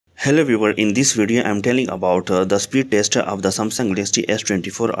Hello viewer, in this video I am telling about the speed test of the Samsung Galaxy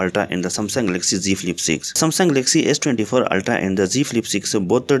S24 Ultra and the Samsung Galaxy Z Flip 6. Samsung Galaxy S24 Ultra and the Z Flip 6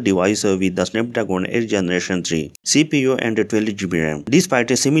 both the device with the Snapdragon 8 Generation 3 CPU and 12GB RAM.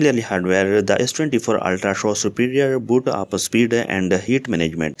 Despite similarly hardware, the S24 Ultra shows superior boot up speed and heat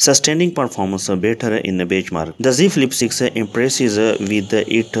management, sustaining performance better in the benchmark. The Z Flip 6 impresses with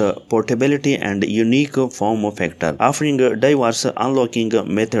its portability and unique form factor, offering diverse unlocking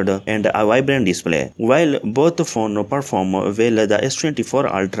method and a vibrant display. While both phones perform well, the S24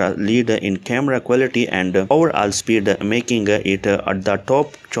 Ultra lead in camera quality and overall speed, making it the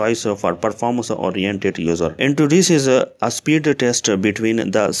top choice for performance-oriented user. Introduces a speed test between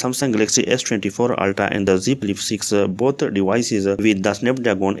the Samsung Galaxy S24 Ultra and the Z Flip 6, both devices with the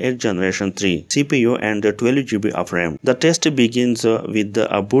Snapdragon 8 Generation 3 CPU and 12GB of RAM. The test begins with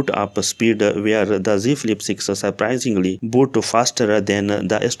a boot up speed where the Z Flip 6 surprisingly boot faster than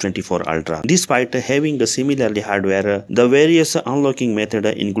the S24 Ultra. Despite having similarly hardware, the various unlocking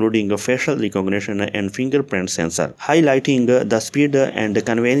methods including facial recognition and fingerprint sensor, highlighting the speed and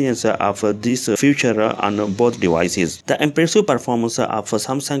convenience of this feature on both devices. The impressive performance of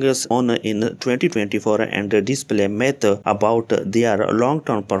Samsung's phone in 2024 and display myth about their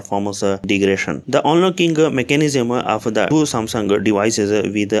long-term performance degradation. The unlocking mechanism of the two Samsung devices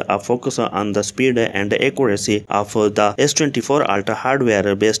with a focus on the speed and accuracy of the S24 Ultra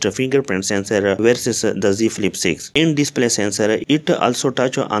hardware-based fingerprint sensor versus the Z Flip 6. In display sensor, it also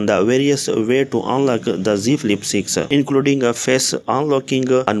touch on the various way to unlock the Z Flip 6, including a face unlocking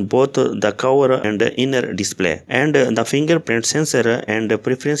on both the cover and inner display, and the fingerprint sensor and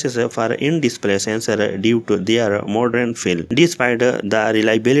preferences for in-display sensor due to their modern feel. Despite the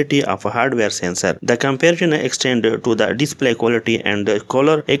reliability of hardware sensor, the comparison extends to the display quality and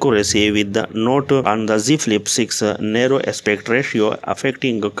color accuracy, with the note on the Z Flip 6 narrow aspect ratio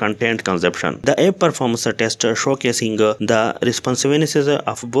affecting content consumption. The app performance test showcasing the responsiveness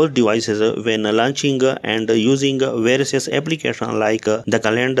of both devices when launching and using various applications like the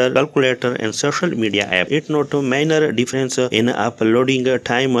calendar, calculator, and social media app. It notes minor difference in uploading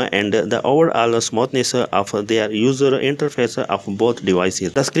time and the overall smoothness of their user interface of both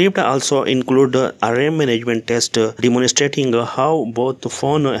devices. The script also includes a RAM management test demonstrating how both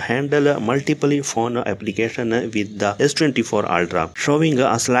phones handle multiple phone applications with the S24 Ultra, showing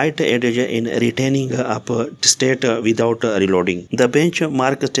a slight advantage in retaining up state without reloading. The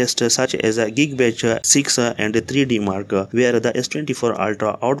benchmark tests such as Geekbench 6 and 3D Mark, where the S24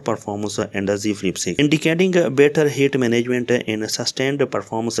 Ultra outperforms and the Z Flip 6, indicating better heat management and sustained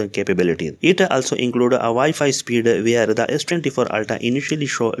performance capabilities. It also includes a Wi-Fi speed, where the S24 Ultra initially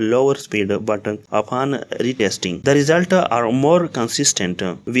show lower speed, but upon retesting, the results are more consistent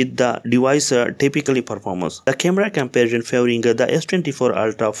with the device typically performance. The camera comparison favoring the S24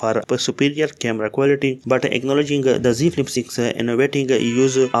 Ultra for superior camera quality, but acknowledging the Z Flip 6 innovating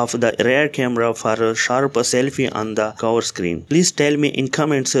use of the rear camera for sharp selfie on the cover screen. Please tell me in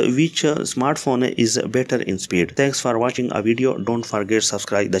comments which smartphone is better in speed. Thanks for watching a video. Don't forget to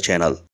subscribe the channel.